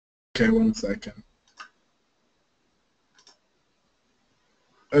Okay, 1 second.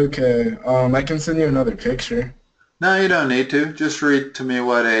 Okay, I can send you another picture. No, you don't need to. Just read to me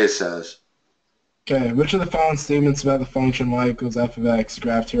what A says. Okay, which of the following statements about the function y equals f of x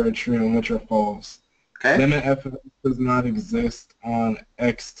graphed here are true and which are false? Okay? Limit f of x does not exist on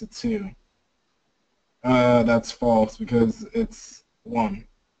x to 2. That's false because it's 1.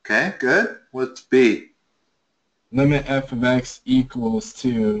 Okay, good. What's B? Limit f of x equals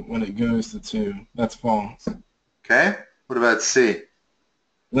 2 when it goes to 2. That's false. Okay. What about C?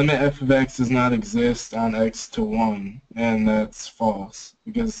 Limit f of x does not exist on x to 1, and that's false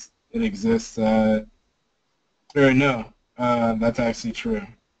because it exists at, or no, that's actually true.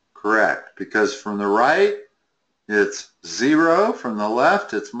 Correct. Because from the right, it's 0. From the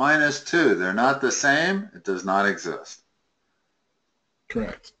left, it's minus 2. They're not the same. It does not exist.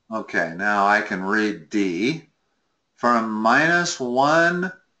 Correct. Okay, now I can read D. From minus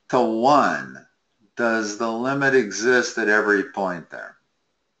 1 to 1, does the limit exist at every point there?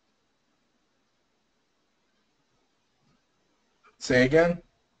 Say again?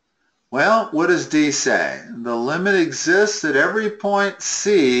 Well, what does D say? The limit exists at every point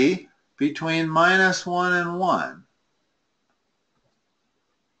C between minus 1 and 1.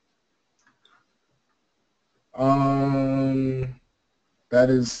 Um, that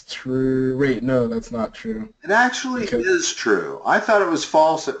is true. Wait, no, that's not true. It actually Because, is true. I thought it was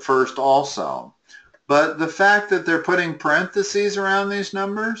false at first also. But the fact that they're putting parentheses around these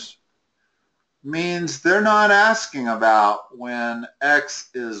numbers means they're not asking about when x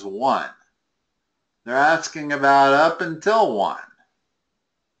is 1. They're asking about up until 1.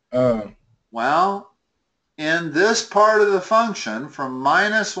 uh, Well, in this part of the function, from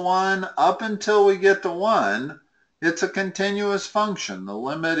minus 1 up until we get to 1, it's a continuous function. The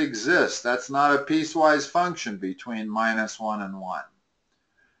limit exists. That's not a piecewise function between minus 1 and 1.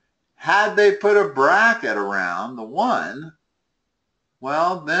 Had they put a bracket around the 1,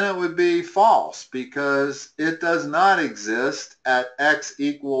 well, then it would be false because it does not exist at x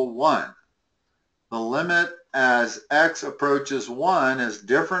equal 1. The limit as x approaches 1 is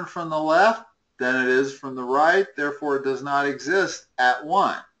different from the left than it is from the right, therefore it does not exist at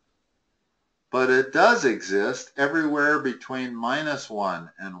 1. But it does exist everywhere between minus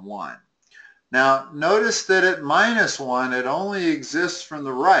 1 and 1. Now, notice that at minus 1, it only exists from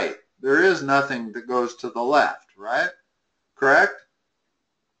the right. There is nothing that goes to the left, right? Correct?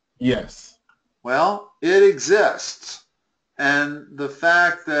 yes. Well, it exists. And the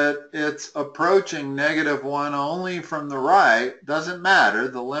fact that it's approaching negative 1 only from the right doesn't matter.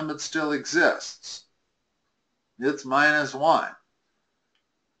 The limit still exists. It's minus 1.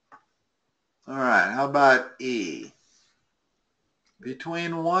 All right, how about E?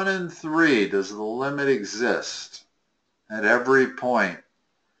 Between 1 and 3, does the limit exist at every point,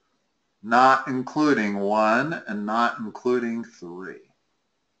 not including 1 and not including 3?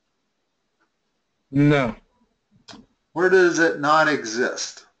 No. Where does it not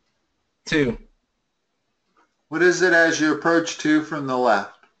exist? 2. What is it as you approach 2 from the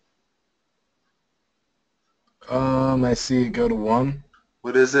left? I see it go to 1.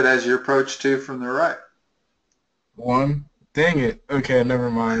 What is it as you approach 2 from the right? 1. Dang it. Okay, never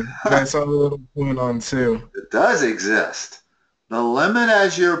mind. But I saw the little point on 2. It does exist. The limit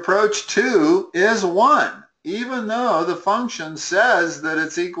as you approach 2 is 1. Even though the function says that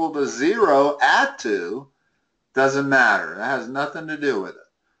it's equal to 0 at 2, doesn't matter. It has nothing to do with it.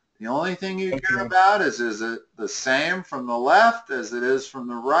 The only thing you care Okay. about is it the same from the left as it is from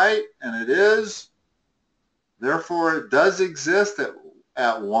the right? And it is. Therefore, it does exist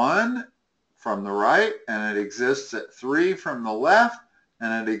at 1 from the right, and it exists at 3 from the left,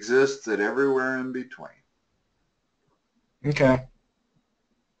 and it exists at everywhere in between. Okay.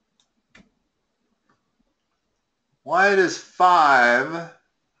 Why does 5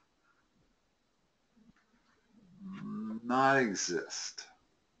 not exist?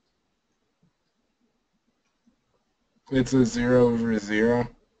 It's a 0 over 0.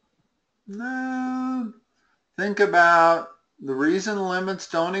 No. Think about the reason limits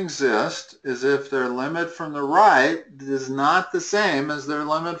don't exist is if their limit from the right is not the same as their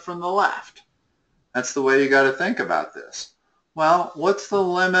limit from the left. That's the way you got to think about this. Well, what's the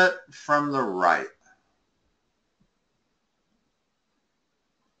limit from the right?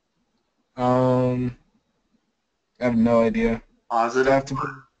 Um, I have no idea. Do I Positive have to 1. put,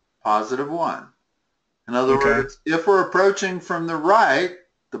 Positive 1. In other okay. words, if we're approaching from the right,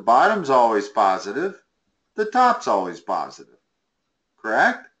 the bottom's always positive, the top's always positive.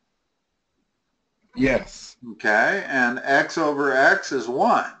 Correct? Yes. Okay, and x over x is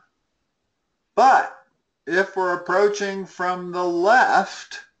 1. But if we're approaching from the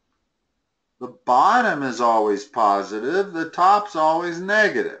left, The bottom is always positive, the top's always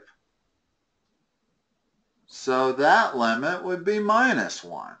negative. So that limit would be minus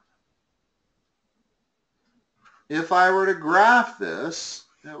 1. If I were to graph this,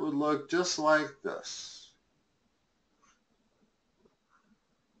 it would look just like this.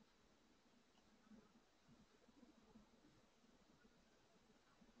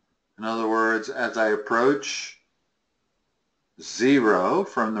 In other words, as I approach 0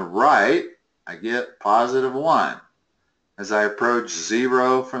 from the right, I get positive 1. As I approach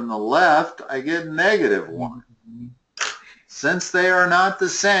 0 from the left, I get negative 1. Since they are not the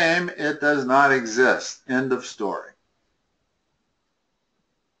same, it does not exist. End of story.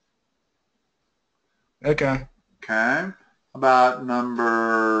 Okay. Okay. About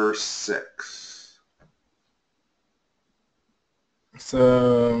number 6.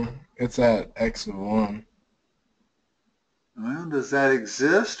 So it's at x of 1. Well, does that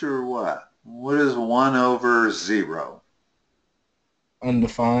exist or what? What is 1 over 0?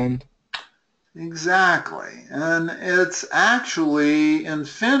 Undefined. Exactly. And it's actually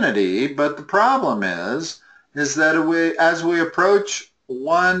infinity, but the problem is that as we approach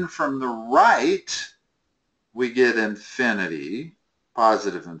 1 from the right, we get infinity,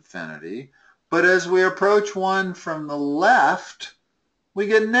 positive infinity. But as we approach 1 from the left, we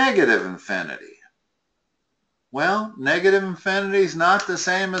get negative infinity. Well, negative infinity is not the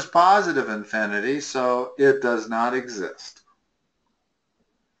same as positive infinity, so it does not exist.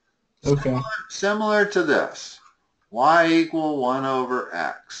 Okay. Similar to this, y equal 1 over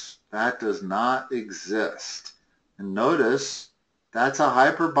x. That does not exist. And notice that's a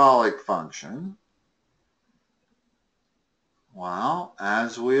hyperbolic function. Well,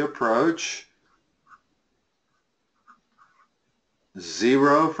 as we approach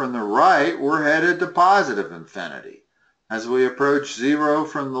 0 from the right, we're headed to positive infinity. As we approach 0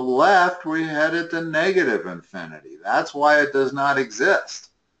 from the left, we're headed to negative infinity. That's why it does not exist.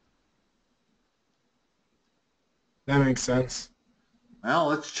 That makes sense. Well,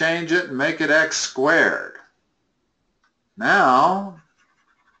 let's change it and make it x squared. Now,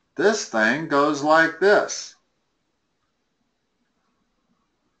 this thing goes like this.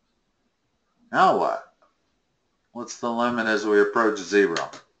 Now what? What's the limit as we approach 0?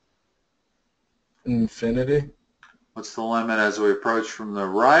 Infinity. What's the limit as we approach from the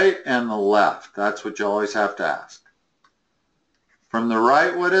right and the left? That's what you always have to ask. From the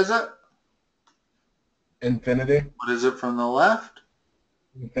right, what is it? Infinity. What is it from the left?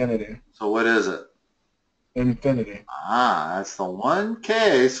 Infinity. So what is it? Infinity. That's the one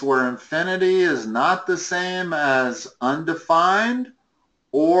case where infinity is not the same as undefined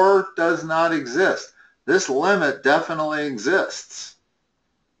or does not exist. This limit definitely exists.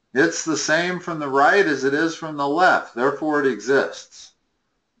 It's the same from the right as it is from the left. Therefore, it exists.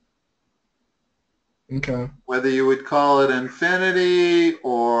 Okay. Whether you would call it infinity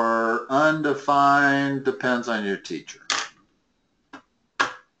or undefined depends on your teacher.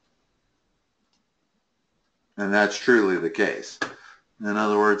 And that's truly the case. In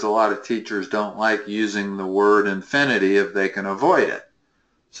other words, a lot of teachers don't like using the word infinity if they can avoid it.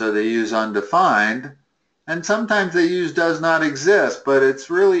 So they use undefined, and sometimes they use does not exist, but it's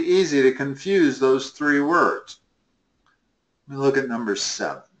really easy to confuse those 3 words. Let me look at number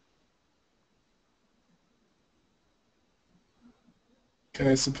 7.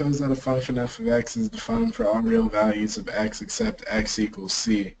 Okay, suppose that a function f of x is defined for all real values of x except x equals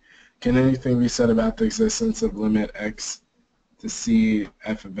c. Can anything be said about the existence of limit x to c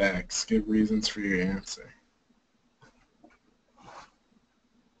f of x? Give reasons for your answer.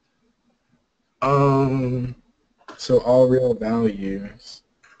 So all real values.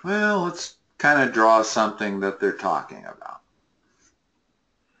 Well, let's kind of draw something that they're talking about.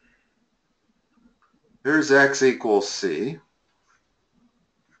 Here's x equals c.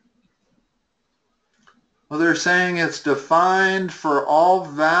 Well, they're saying it's defined for all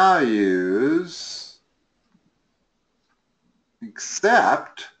values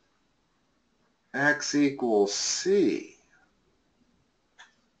except x equals c.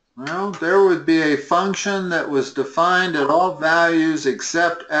 Well, there would be a function that was defined at all values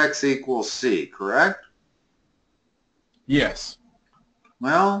except x equals c, correct? Yes.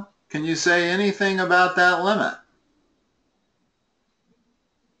 Well, can you say anything about that limit?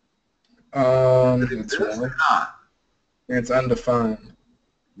 Does it It's exist or well. not? It's undefined.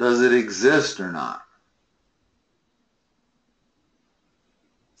 Does it exist or not?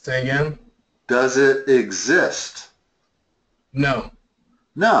 Say again? Does it exist? No.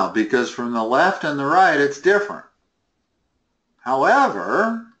 No, because from the left and the right, it's different.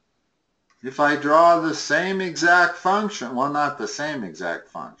 However, if I draw the same exact function, well, not the same exact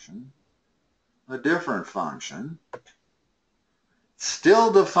function, a different function,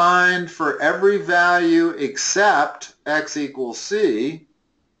 still defined for every value except x equals c,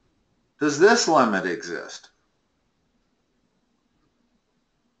 does this limit exist?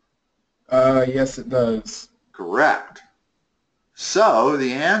 Yes, it does. Correct. So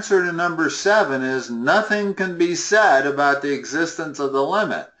the answer to number 7 is nothing can be said about the existence of the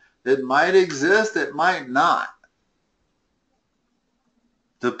limit. It might exist, it might not,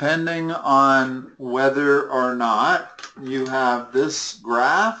 depending on whether or not you have this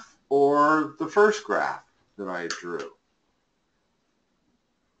graph or the first graph that I drew.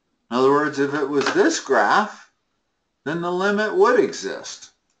 In other words, if it was this graph, then the limit would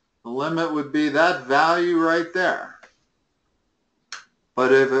exist. The limit would be that value right there.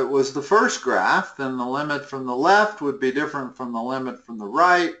 But if it was the first graph, then the limit from the left would be different from the limit from the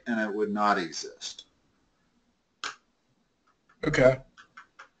right, and it would not exist. Okay.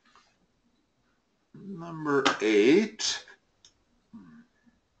 Number 8.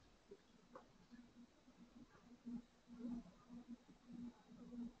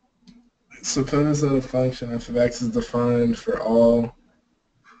 Suppose that a function f of x is defined for all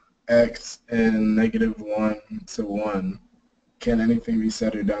x in -1 to 1. Can anything be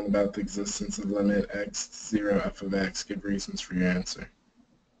said or done about the existence of limit x 0 f of x? Give reasons for your answer.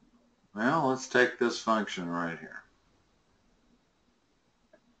 Well, let's take this function right here.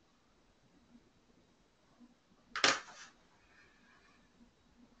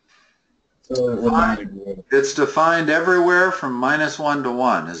 So it would not exist. It's defined everywhere from -1 to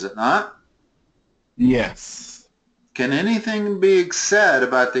 1, is it not? Yes. Can anything be said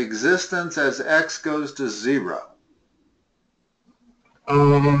about the existence as x goes to 0?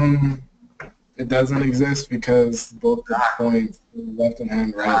 It doesn't exist because both the points, left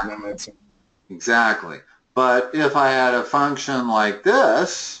and right limits. Exactly. But if I had a function like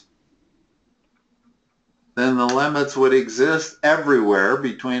this, then the limits would exist everywhere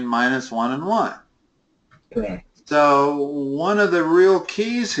between -1 and 1. Correct. So one of the real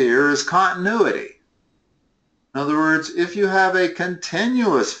keys here is continuity. In other words, if you have a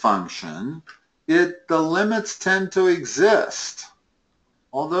continuous function, the limits tend to exist,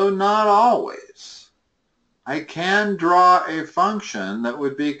 although not always. I can draw a function that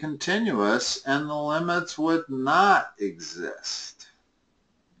would be continuous and the limits would not exist.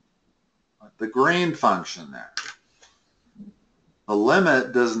 The green function there. The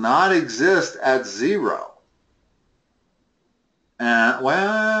limit does not exist at 0. And,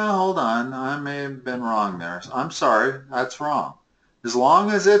 well, hold on. I may have been wrong there. I'm sorry. That's wrong. As long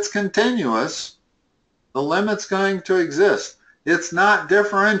as it's continuous, the limit's going to exist. It's not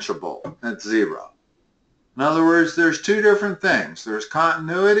differentiable at 0. In other words, there's two different things. There's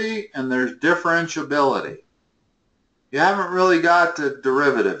continuity and there's differentiability. You haven't really got to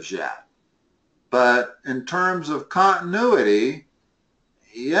derivatives yet. But in terms of continuity,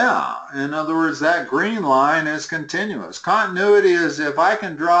 yeah, in other words, that green line is continuous. Continuity is if I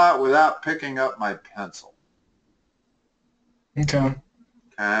can draw it without picking up my pencil. Okay.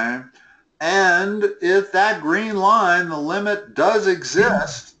 Okay. And if that green line, the limit does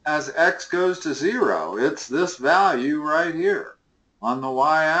exist as x goes to 0, it's this value right here on the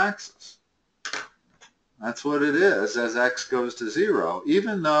y-axis. That's what it is as x goes to 0,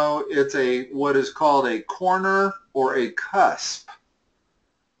 even though it's what is called a corner or a cusp.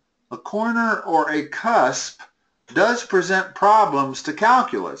 A corner or a cusp does present problems to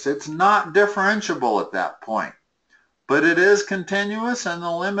calculus. It's not differentiable at that point, but it is continuous and the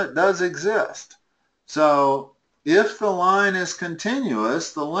limit does exist. So if the line is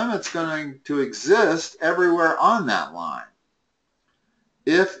continuous, the limit's going to exist everywhere on that line.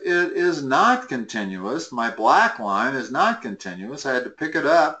 If it is not continuous, my black line is not continuous, I had to pick it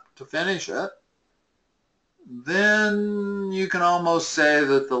up to finish it, then you can almost say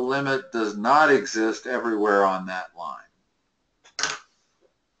that the limit does not exist everywhere on that line.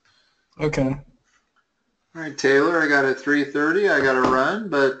 Okay. All right, Taylor, I got a 3:30. I got to run,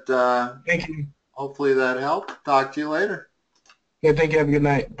 but Thank you. hopefully that helped. Talk to you later. Yeah, thank you. Have a good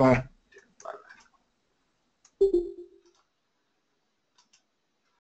night. Bye. Bye-bye.